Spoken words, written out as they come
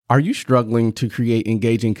Are you struggling to create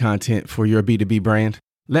engaging content for your B2B brand?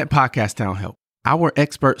 Let Podcast Town help. Our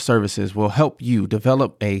expert services will help you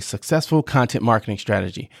develop a successful content marketing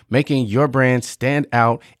strategy, making your brand stand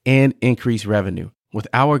out and increase revenue. With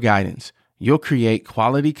our guidance, you'll create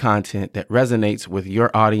quality content that resonates with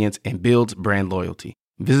your audience and builds brand loyalty.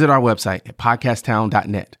 Visit our website at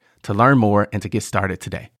podcasttown.net to learn more and to get started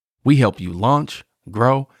today. We help you launch,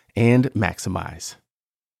 grow, and maximize.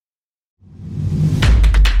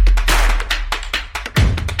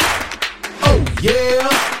 Oh yeah,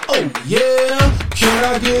 oh yeah, can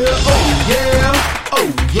I get a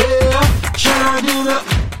oh yeah, can I do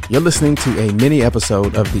that? You're listening to a mini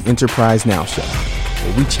episode of the Enterprise Now Show,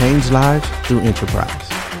 where we change lives through enterprise.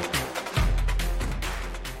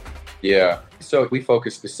 Yeah, so we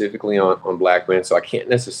focus specifically on Black men, so I can't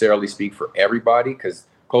necessarily speak for everybody because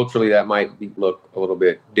culturally that might look a little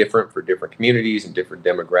bit different for different communities and different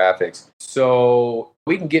demographics. So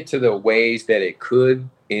we can get to the ways that it could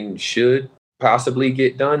and should possibly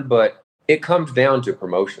get done, but it comes down to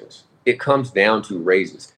promotions. It comes down to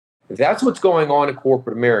raises. That's what's going on in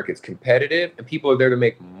corporate America. It's competitive and people are there to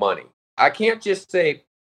make money. I can't just say,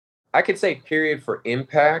 I could say period for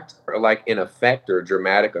impact or like an effect or a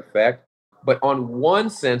dramatic effect. But on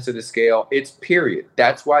one sense of the scale, it's period.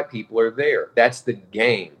 That's why people are there. That's the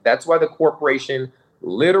game. That's why the corporation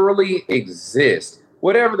literally exists.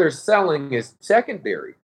 Whatever they're selling is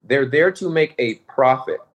secondary. They're there to make a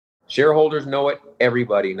profit. Shareholders know it.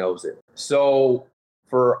 Everybody knows it. So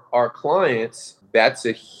for our clients, that's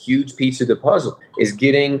a huge piece of the puzzle is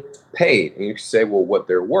getting paid. And you can say, well, what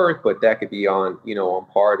they're worth, but that could be on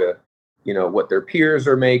par to, what their peers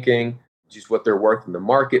are making, just what they're worth in the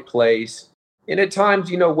marketplace. And at times,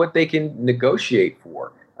 what they can negotiate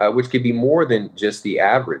for, which could be more than just the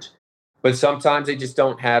average. But sometimes they just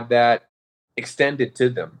don't have that extended to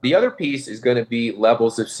them. The other piece is going to be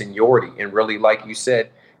levels of seniority. And really, like you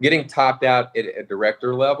said, getting topped out at a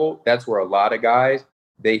director level, that's where a lot of guys,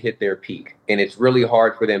 they hit their peak. And it's really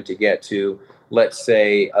hard for them to get to, let's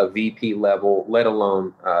say, a VP level, let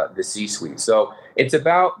alone the C-suite. So it's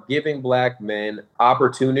about giving Black men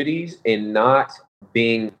opportunities and not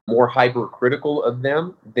being more hypercritical of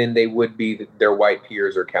them than they would be their white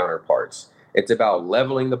peers or counterparts. It's about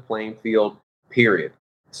leveling the playing field, period.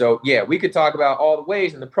 So, yeah, we could talk about all the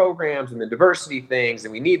ways and the programs and the diversity things,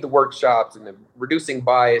 and we need the workshops and the reducing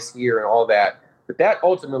bias here and all that. But that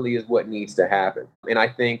ultimately is what needs to happen. And I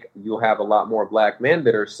think you'll have a lot more Black men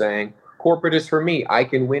that are saying, corporate is for me. I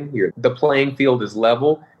can win here. The playing field is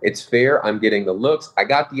level. It's fair. I'm getting the looks. I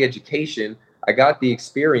got the education. I got the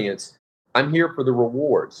experience. I'm here for the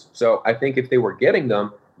rewards. So I think if they were getting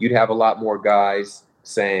them, you'd have a lot more guys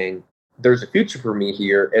saying, there's a future for me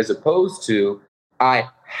here, as opposed to, I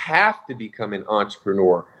have to become an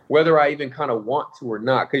entrepreneur, whether I even kind of want to or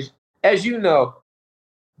not. Because as you know,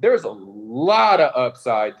 there's a lot of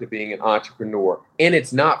upside to being an entrepreneur, and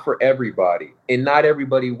it's not for everybody, and not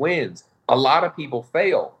everybody wins. A lot of people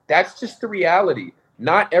fail. That's just the reality.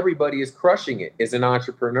 Not everybody is crushing it as an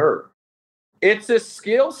entrepreneur. It's a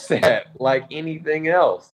skill set like anything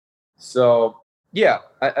else. So, yeah,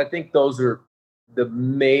 I think those are the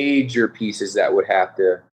major pieces that would have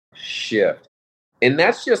to shift. And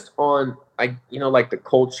that's just on, like the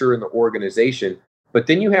culture and the organization. But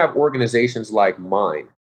then you have organizations like mine,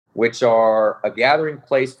 which are a gathering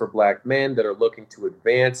place for Black men that are looking to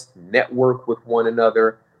advance, network with one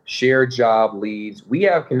another, share job leads. We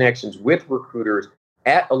have connections with recruiters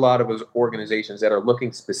at a lot of those organizations that are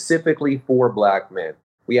looking specifically for Black men.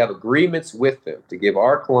 We have agreements with them to give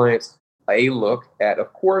our clients a look at,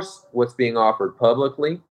 of course, what's being offered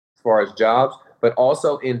publicly as far as jobs, but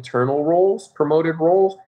also internal roles, promoted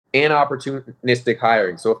roles, and opportunistic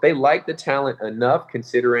hiring. So if they like the talent enough,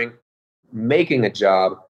 considering making a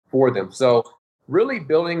job for them. So really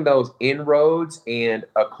building those inroads and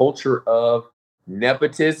a culture of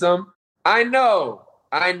nepotism. I know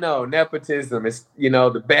nepotism is,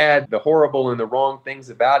 the bad, the horrible, and the wrong things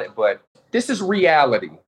about it, but this is reality.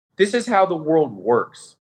 This is how the world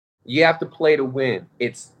works. You have to play to win.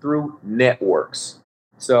 It's through networks.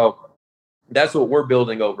 So that's what we're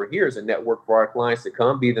building over here, is a network for our clients to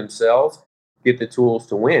come, be themselves, get the tools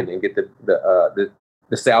to win, and get the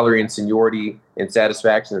salary and seniority and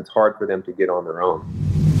satisfaction that's hard for them to get on their own.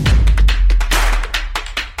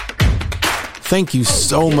 Thank you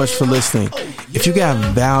so much for listening. If you got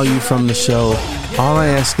value from the show, all I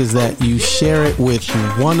ask is that you share it with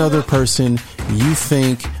one other person you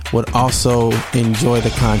think would also enjoy the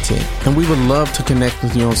content. And we would love to connect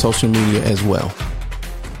with you on social media as well.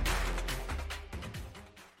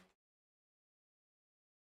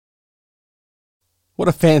 What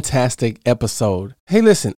a fantastic episode. Hey,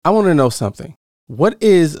 listen, I want to know something. What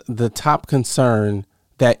is the top concern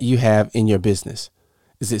that you have in your business?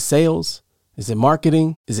 Is it sales? Is it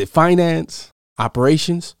marketing? Is it finance?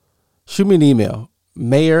 Operations? Shoot me an email,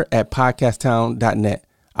 mayor@podcasttown.net.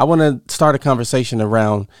 I want to start a conversation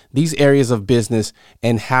around these areas of business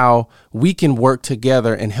and how we can work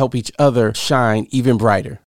together and help each other shine even brighter.